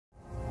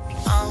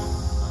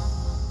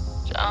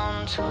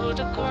down to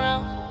the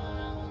ground.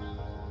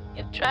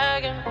 You're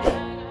dragging me,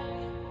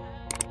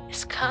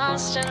 it's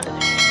constantly.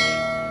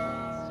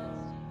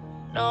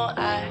 No,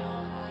 I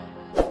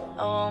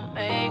won't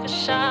make a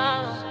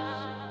sound.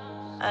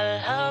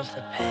 I love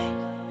the pain,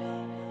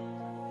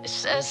 it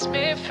sets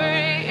me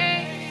free.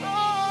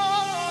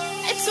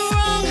 It's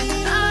wrong,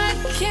 I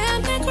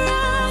can't make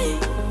right.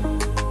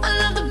 I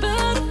love the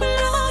bird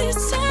below you,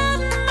 said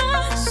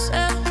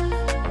myself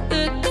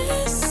that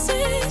this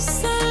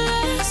is the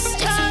last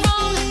time. It's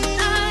wrong,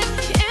 I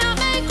can't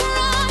make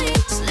right.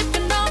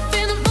 Slipping off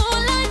in the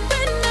moonlight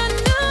when I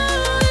knew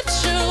the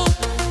truth.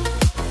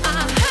 I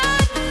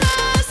had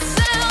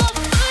myself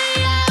for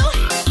you.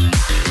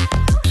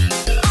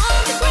 On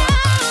the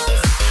ground,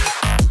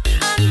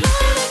 I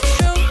know the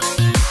truth.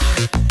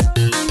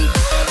 I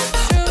know the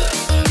truth.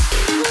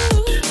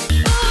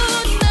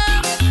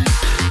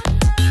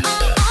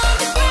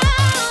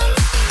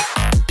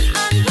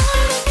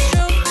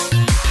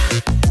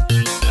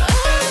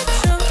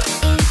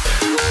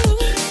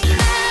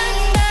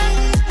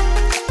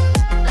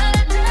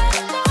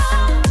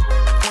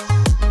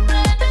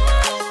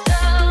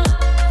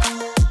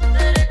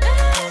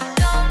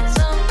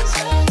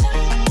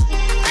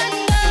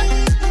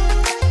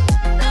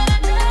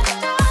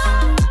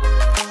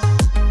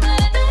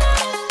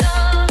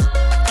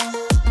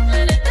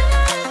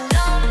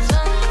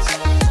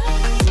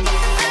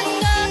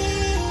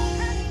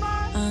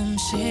 I'm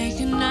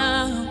shaking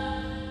now,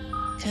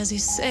 'cause you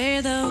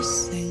say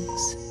those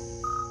things,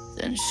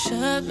 then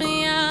shut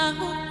me out.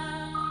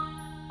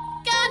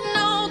 Got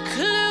no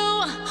clue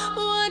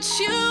what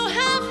you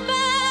have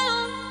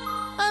found.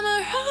 I'm a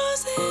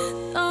rose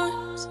in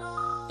thorns,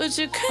 but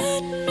you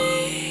cut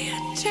me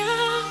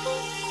down.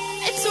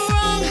 It's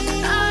wrong,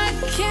 I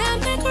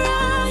can't make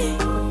right.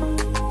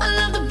 I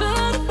love the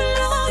bird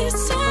below you,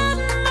 said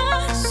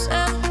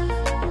myself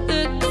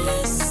that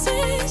this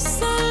is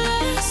the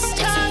last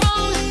time. It's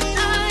wrong,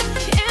 I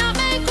can't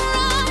make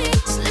right.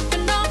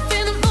 Slipping off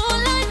in the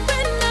moonlight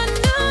when I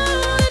knew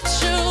the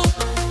truth.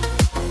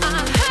 I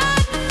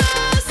had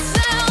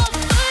myself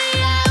for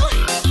you.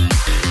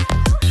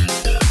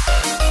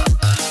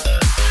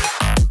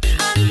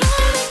 I know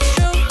the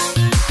truth.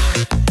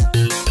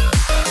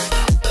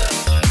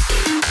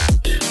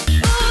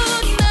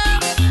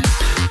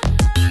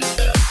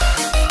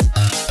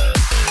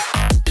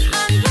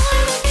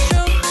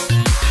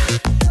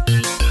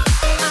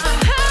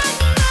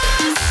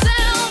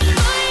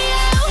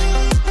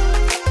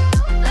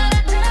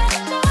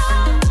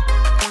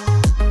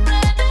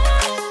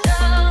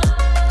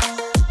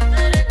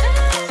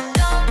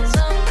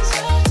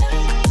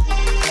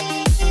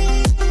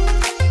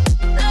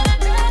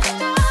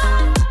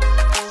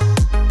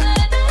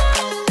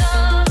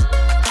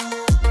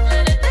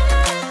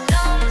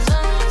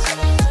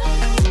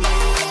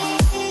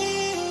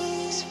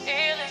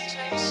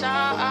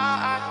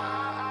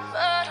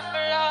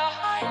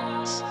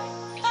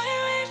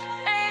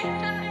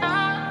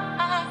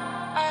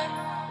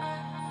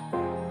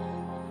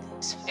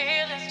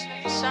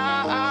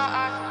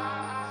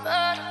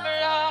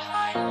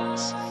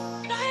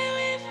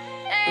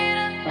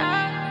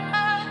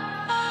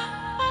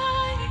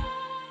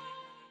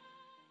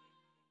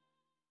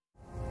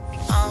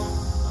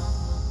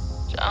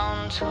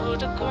 Down to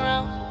the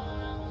ground,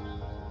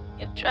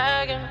 you're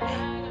dragging me,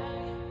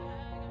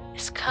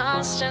 it's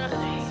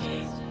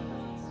constantly.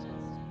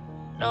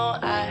 No,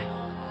 I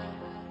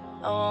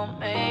won't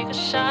make a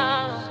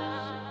sound.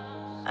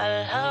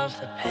 I love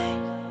the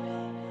pain,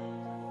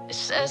 it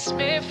sets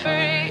me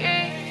free.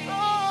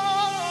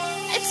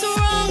 It's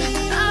wrong,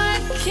 I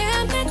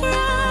can't make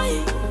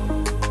right.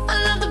 I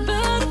love the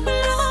bird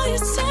below you,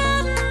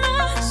 said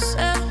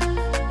myself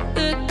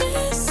that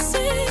this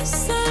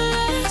is the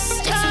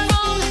last time. It's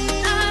wrong,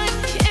 I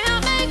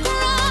can't make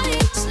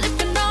right.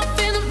 Slipping off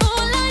in the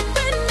moonlight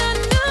when I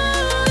knew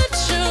the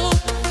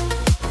truth.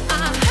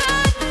 I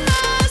had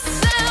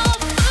myself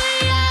for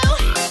you.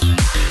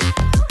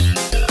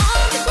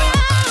 On the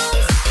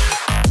ground,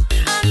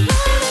 I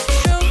know the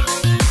truth.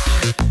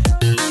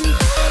 I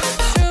know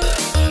the truth.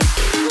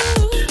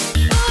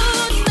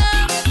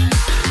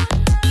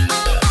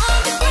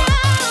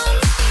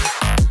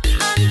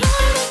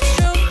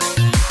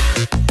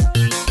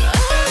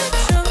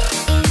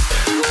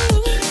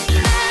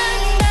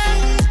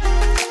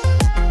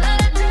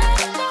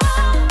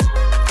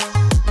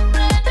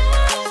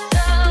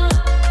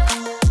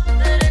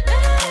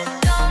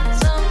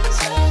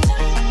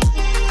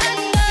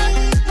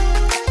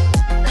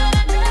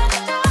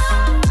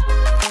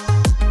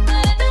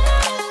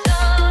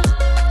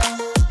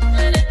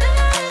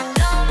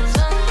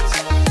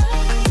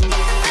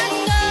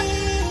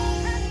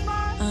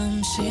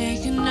 I'm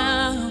shaking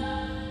now,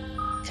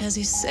 'cause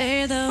you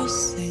say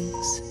those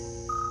things,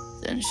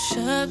 then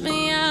shut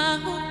me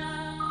out.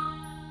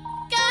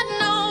 Got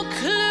no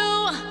clue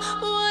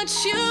what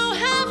you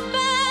have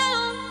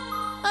found.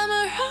 I'm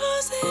a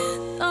rose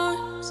in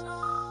thorns,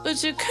 but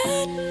you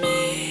cut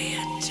me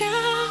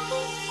down.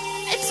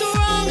 It's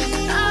wrong,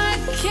 I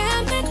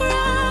can't make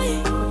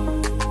right.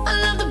 I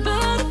love the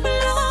bird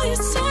below you,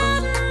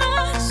 said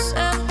my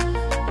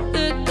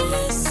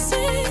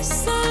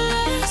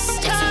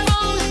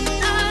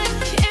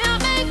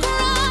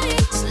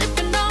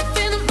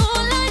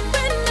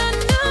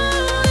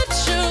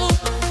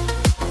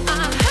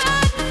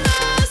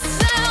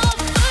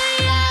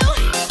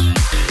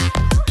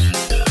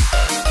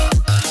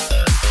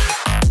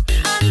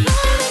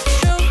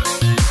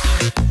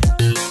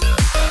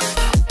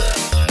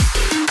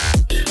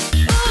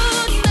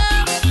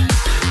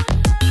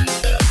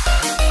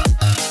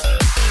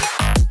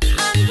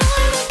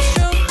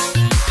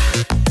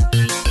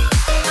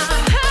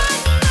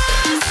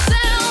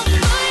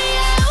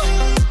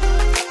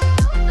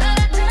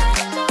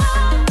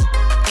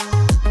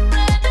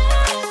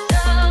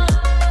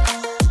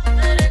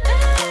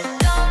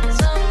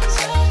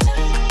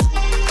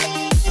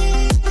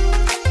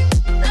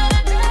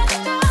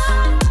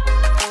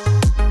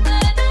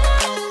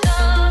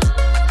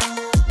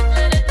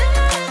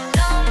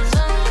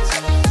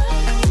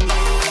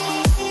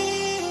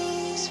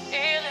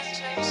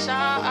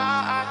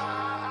inside.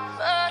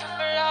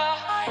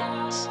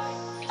 Butterflies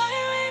fly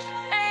with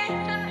me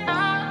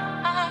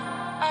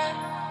tonight.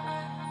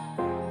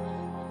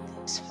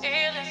 These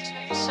feelings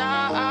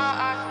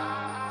inside.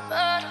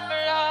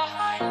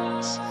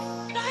 Butterflies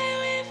fly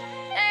with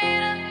me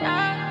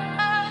tonight.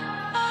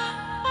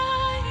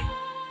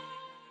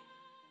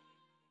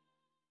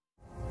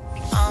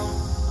 I'm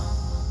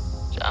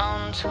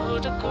down to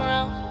the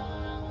ground.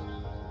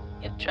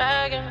 You're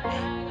dragging me.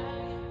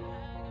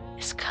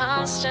 It's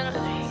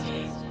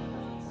constantly.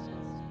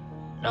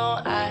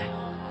 No, I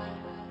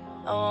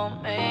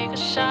won't make a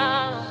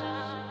sound.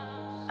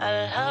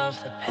 I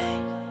love the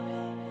pain.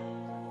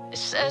 It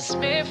sets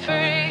me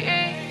free.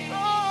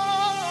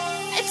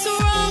 It's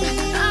wrong,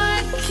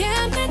 I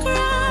can't think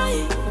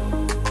right.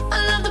 I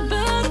love the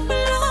bird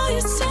below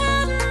you,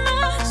 tell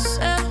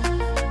myself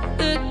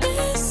that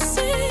this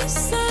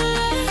is the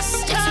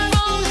last time. It's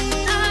wrong,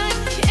 I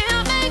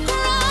can't make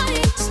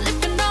right.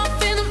 Slipping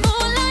off in the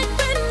moonlight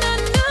when I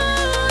knew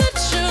the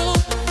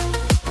truth.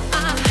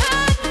 I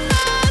had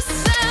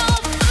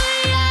myself for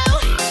you.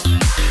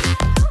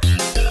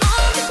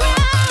 On the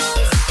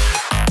ground,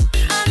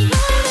 I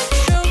know the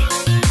truth.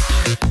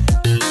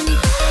 I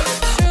know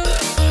the truth.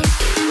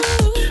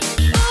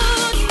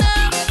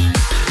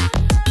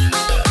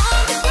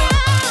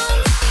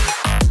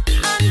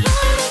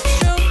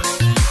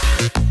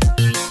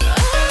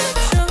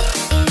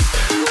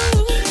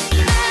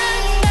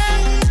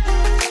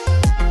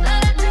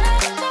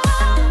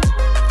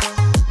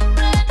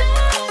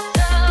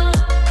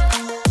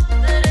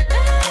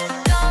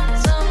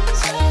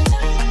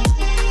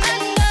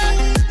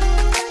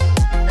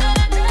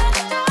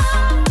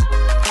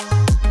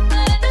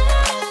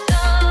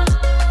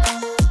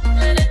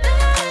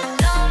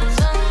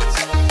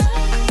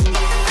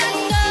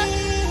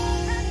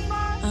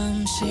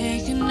 I'm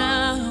shaking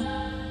now,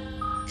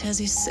 'cause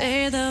you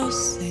say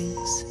those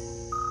things,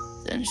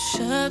 then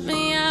shut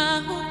me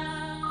out.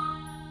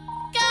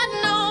 Got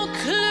no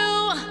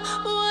clue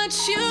what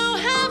you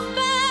have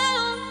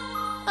found.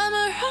 I'm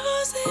a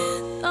rose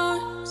in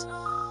thorns,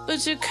 but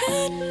you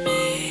cut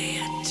me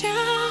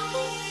down.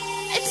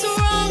 It's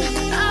wrong,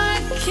 I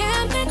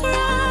can't think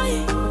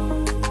right.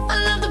 I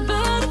love the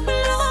bird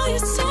below you,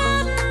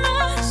 tell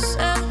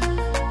myself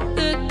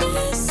that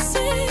this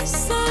is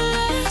the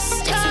last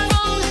time. It's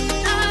wrong,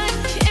 I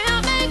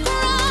can't make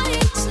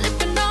right.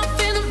 Slipping off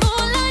in the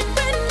moonlight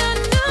when I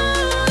knew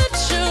the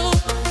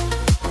truth.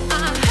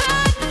 I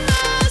had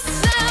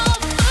myself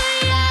for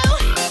you.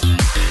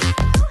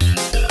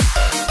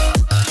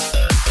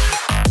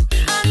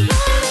 I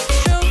know the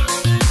truth.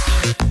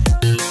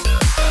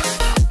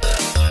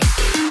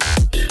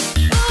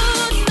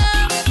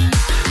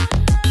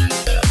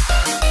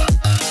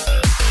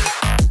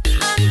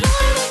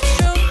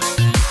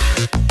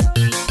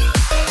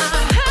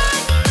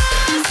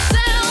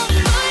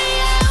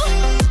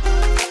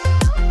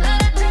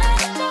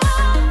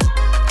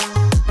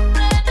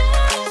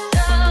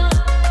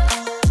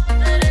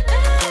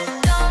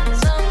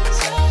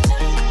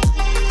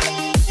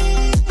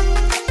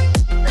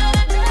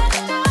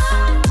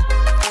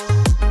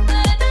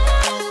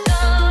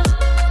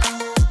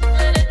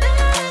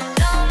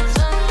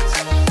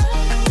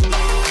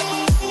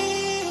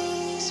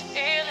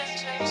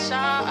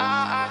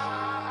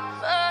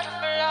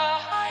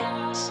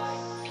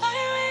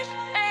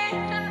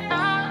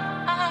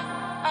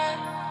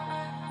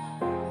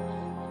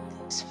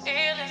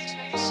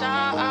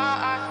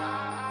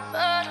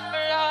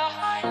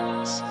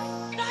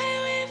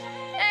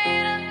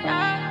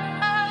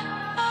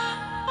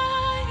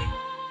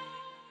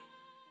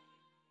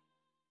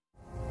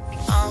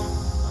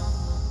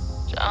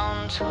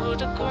 To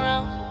the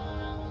ground,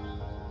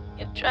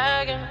 you're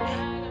dragging me.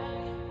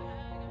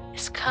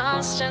 It's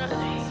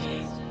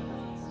constantly.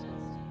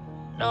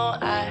 No,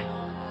 I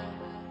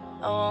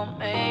won't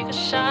make a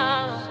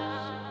sound.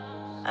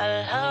 I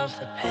love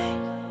the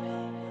pain.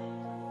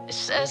 It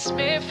sets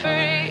me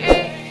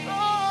free.